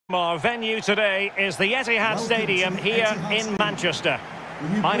Our venue today is the Etihad Stadium here in Manchester.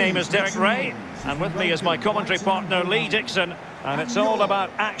 My name is Derek Ray, and with me is my commentary partner Lee Dixon, and it's all about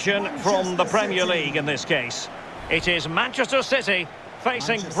action from the Premier League in this case. It is Manchester City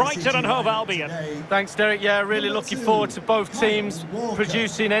facing Brighton and Hove Albion. Thanks, Derek. Yeah, really looking forward to both teams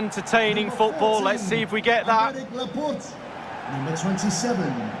producing entertaining football. Let's see if we get that. Number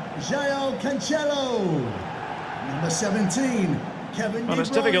 27, João Cancelo. Number 17, Well, it's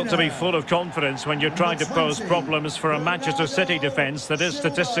difficult to be full of confidence when you're trying to pose problems for a Manchester City defence that is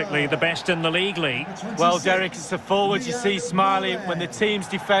statistically the best in the league. Well, Derek, it's the forwards you see smiling when the team's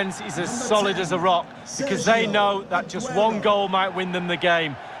defence is as solid as a rock, because they know that just one goal might win them the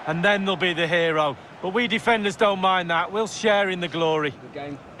game, and then they'll be the hero. But we defenders don't mind that. We'll share in the glory. Good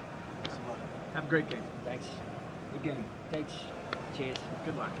game. Have a great game. Thanks. Good game. Thanks. Cheers.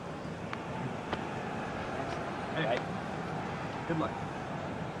 Good luck. Hey. Hey. Good luck.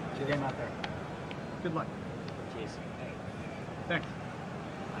 Good game out there. Good luck. Cheers. Hey. Thanks.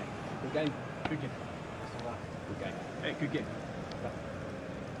 Hey. Good game. Good game. Good game. Hey, good game.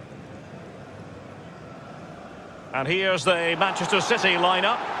 And here's the Manchester City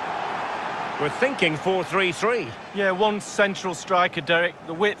lineup. We're thinking 4-3-3. Yeah, one central striker, Derek.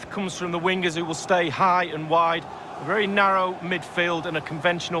 The width comes from the wingers who will stay high and wide. A very narrow midfield and a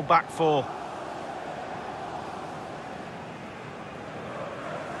conventional back four.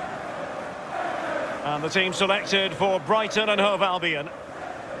 And the team selected for Brighton and Hove Albion.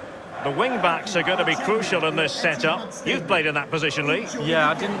 The wing-backs are going to be crucial in this setup. You've played in that position, Lee. Yeah,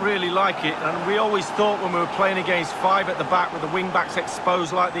 I didn't really like it, and we always thought when we were playing against five at the back with the wing-backs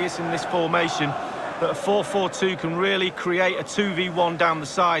exposed like this in this formation that a 4-4-2 can really create a 2v1 down the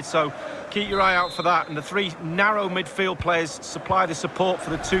side, so keep your eye out for that. And the three narrow midfield players supply the support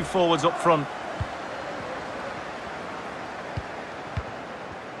for the two forwards up front.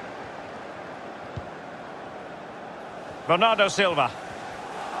 Bernardo Silva.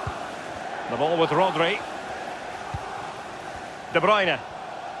 The ball with Rodri. De Bruyne.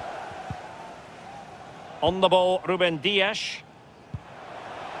 On the ball, Ruben Dias.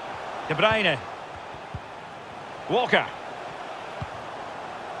 De Bruyne. Walker.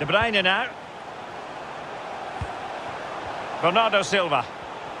 De Bruyne now. Bernardo Silva.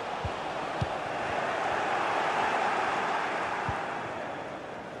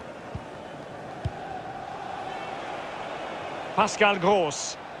 Pascal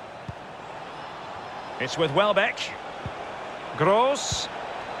Gross. It's with Welbeck. Gross.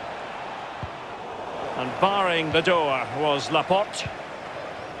 And barring the door was Laporte.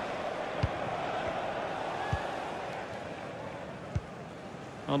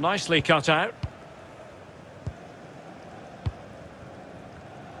 Well, nicely cut out.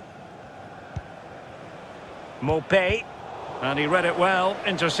 Mopé. And he read it well,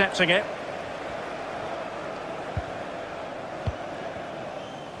 intercepting it.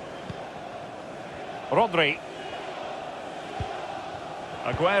 Rodri.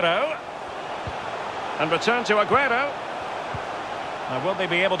 Aguero. And return to Aguero. Now, will they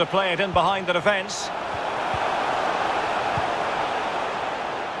be able to play it in behind the defence?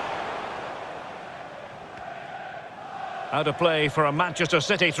 Out of play for a Manchester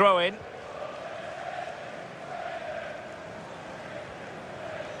City throw-in.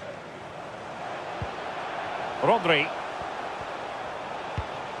 Rodri.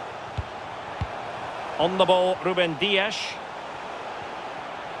 On the ball, Ruben Dias.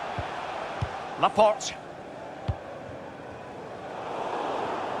 Laporte.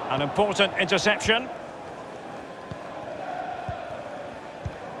 An important interception.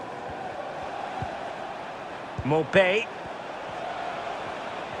 Mopé.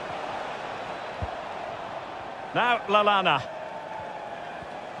 Now Lallana.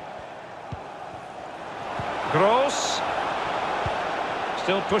 Gross.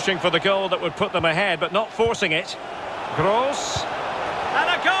 Still pushing for the goal that would put them ahead, but not forcing it. Gross. And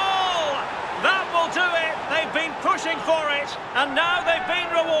a goal! That will do it! They've been pushing for it, and now they've been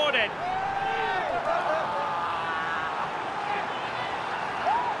rewarded.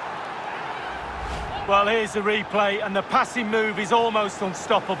 Well, here's the replay, and the passing move is almost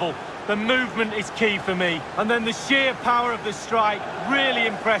unstoppable. The movement is key for me. And then the sheer power of the strike, really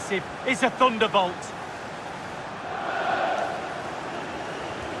impressive. It's a thunderbolt.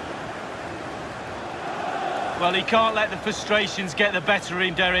 Well, he can't let the frustrations get the better of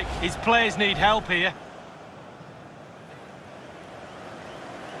him, Derek. His players need help here.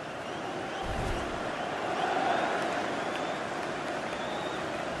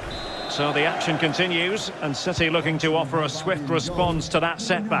 So the action continues, and City looking to offer a swift response to that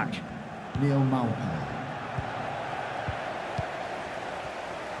setback.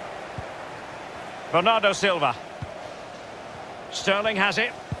 Bernardo Silva. Sterling has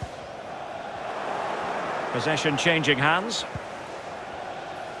it. Possession changing hands.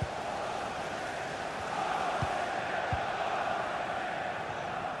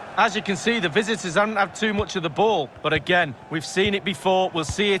 As you can see, the visitors haven't had too much of the ball. But again, we've seen it before, we'll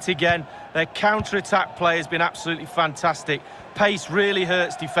see it again. Their counter-attack play has been absolutely fantastic. Pace really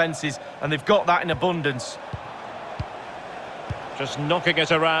hurts defences, and they've got that in abundance. Just knocking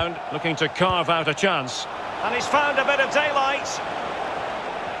it around, looking to carve out a chance. And he's found a bit of daylight.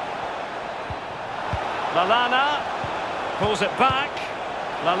 Lallana pulls it back.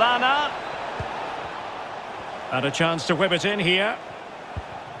 Lallana. And a chance to whip it in here.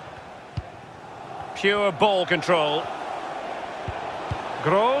 Pure ball control.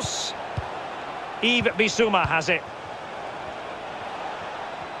 Gross. Yves Bissouma has it.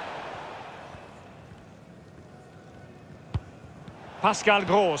 Pascal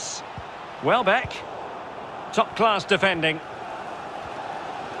Gross. Welbeck. Top-class defending.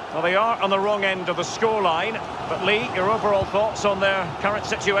 Well, they are on the wrong end of the scoreline. But Lee, your overall thoughts on their current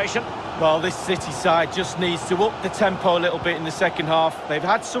situation? Well, this City side just needs to up the tempo a little bit in the second half. They've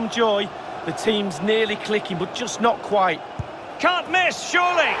had some joy. The team's nearly clicking, but just not quite. Can't miss,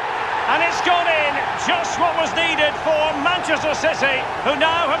 surely. And it's gone in. Just what was needed for Manchester City, who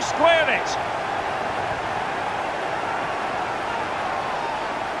now have squared it.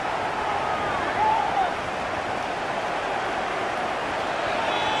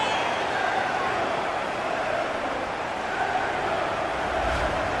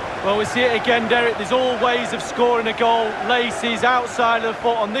 Well, we see it again, Derek. There's all ways of scoring a goal. Laces, outside of the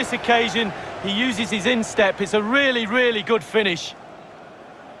foot. On this occasion, he uses his instep. It's a really, really good finish.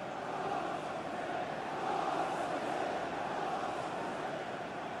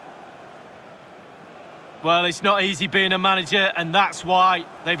 Well, it's not easy being a manager, and that's why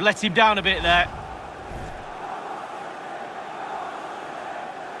they've let him down a bit there.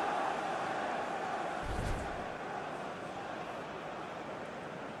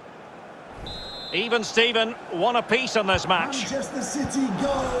 Even Steven, one apiece on this match. Manchester City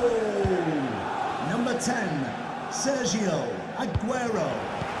goal! Number 10, Sergio Aguero.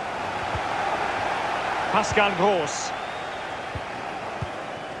 Pascal Gross.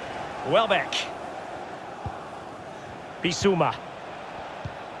 Welbeck. Bissouma.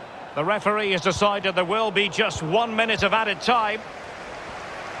 The referee has decided there will be just 1 minute of added time.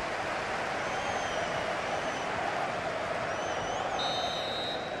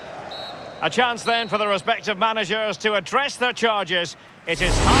 A chance then for the respective managers to address their charges. It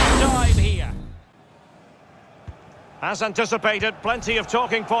is half-time here. As anticipated, plenty of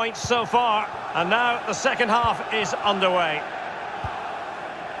talking points so far. And now the second half is underway.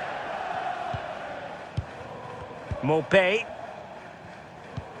 Mopé.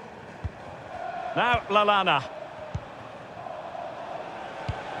 Now Lallana.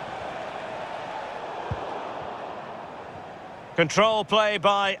 Control play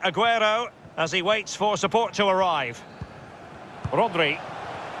by Aguero as he waits for support to arrive. Rodri.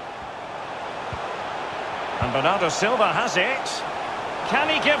 And Bernardo Silva has it. Can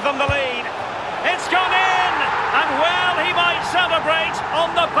he give them the lead? It's gone in! And well, he might celebrate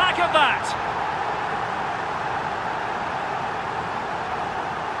on the back of that.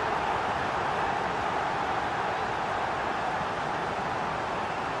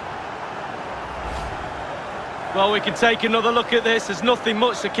 Well, we can take another look at this. There's nothing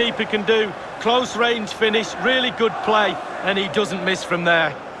much the keeper can do. Close range finish, really good play, and he doesn't miss from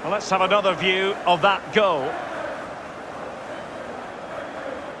there. Well, let's have another view of that goal.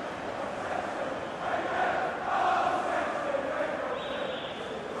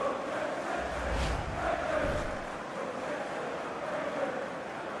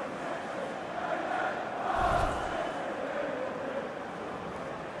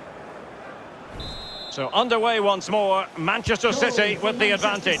 So underway once more, Manchester City with the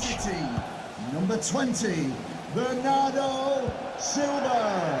advantage. City. Number 20, Bernardo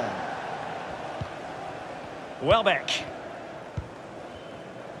Silva. Welbeck.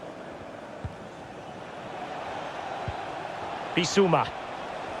 Bissouma.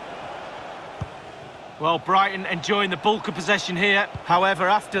 Well, Brighton enjoying the bulk of possession here. However,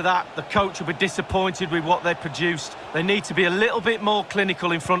 after that, the coach will be disappointed with what they produced. They need to be a little bit more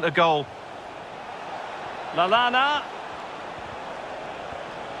clinical in front of goal. Lallana.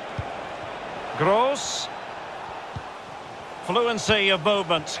 Gross. Fluency of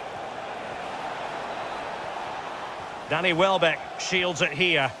movement. Danny Welbeck shields it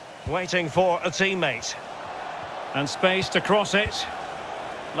here, waiting for a teammate. And space to cross it.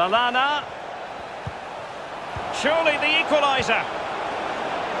 Lallana. Surely the equaliser.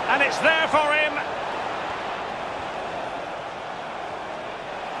 And it's there for him.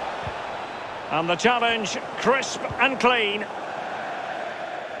 And the challenge, crisp and clean.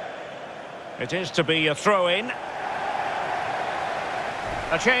 It is to be a throw-in.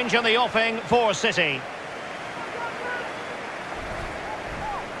 A change in the offing for City.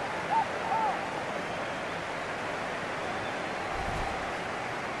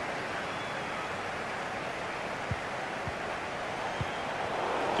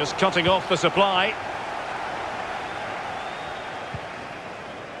 Just cutting off the supply.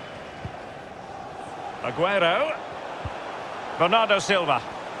 Aguero. Bernardo Silva.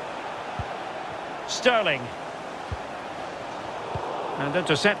 Sterling. And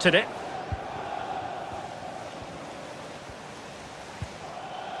intercepted it.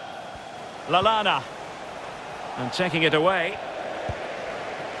 Lallana. And taking it away.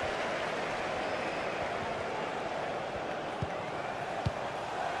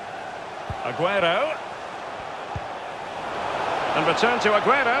 Aguero. And return to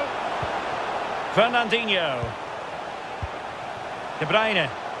Aguero. Fernandinho. De Bruyne.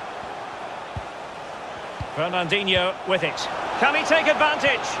 Fernandinho with it. Can he take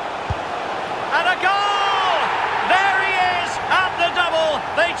advantage? And a goal! There he is at the double.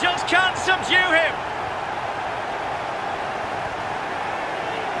 They just can't subdue him.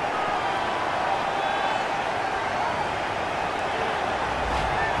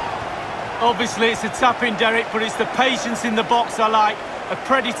 Obviously it's a tap-in, Derek, but it's the patience in the box I like. A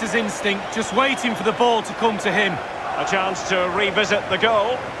predator's instinct, just waiting for the ball to come to him. A chance to revisit the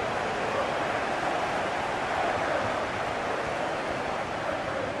goal.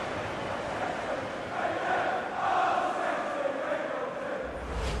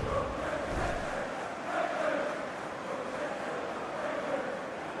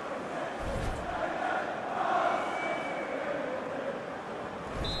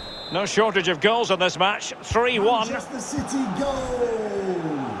 No shortage of goals in this match. 3-1. Manchester City goal.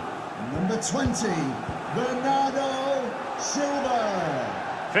 Number 20, Bernardo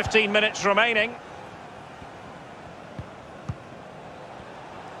Silva. 15 minutes remaining.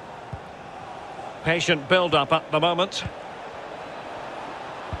 Patient build-up at the moment.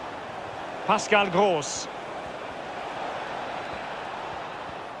 Pascal Gross.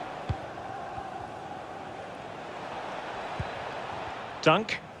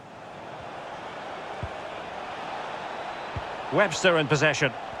 Dunk. Webster in possession.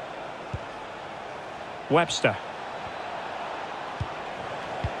 Webster.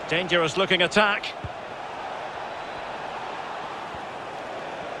 Dangerous looking attack.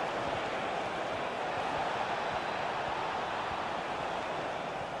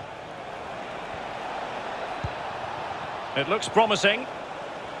 It looks promising.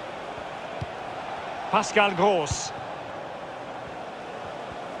 Pascal Gross.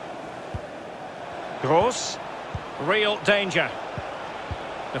 Gross. Real danger.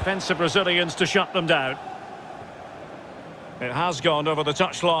 Defensive Brazilians to shut them down. It has gone over the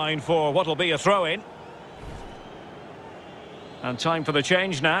touchline for what will be a throw-in. And time for the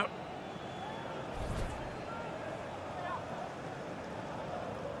change now.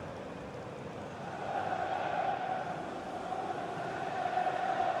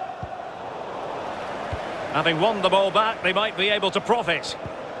 Having won the ball back, they might be able to profit.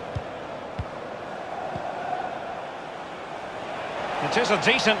 It is a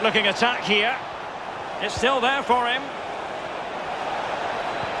decent-looking attack here. It's still there for him.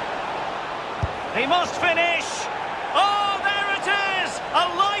 He must finish. Oh, there it is! A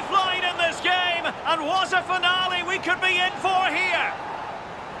lifeline in this game. And what a finale we could be in for here.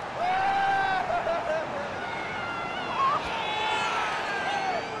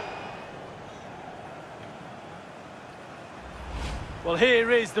 Well,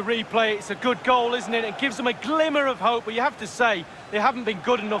 here is the replay. It's a good goal, isn't it? It gives them a glimmer of hope, but you have to say, they haven't been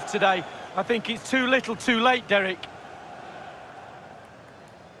good enough today. I think it's too little, too late, Derek.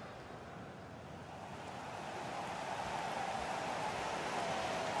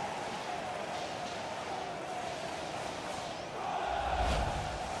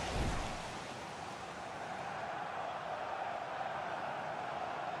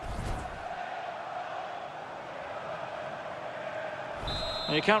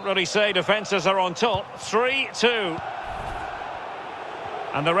 You can't really say defences are on top. 3-2.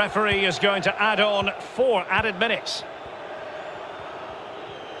 And the referee is going to add on 4 added minutes.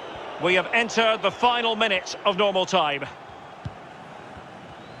 We have entered the final minute of normal time.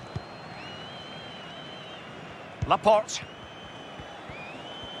 Laporte.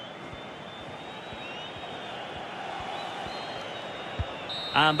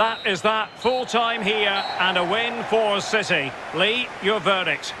 And that is that, full time here and a win for City. Lee, your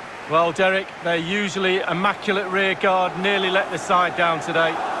verdict. Well, Derek, they're usually immaculate rear guard, nearly let the side down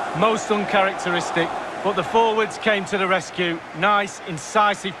today. Most uncharacteristic, but the forwards came to the rescue. Nice,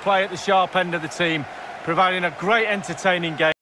 incisive play at the sharp end of the team, providing a great entertaining game.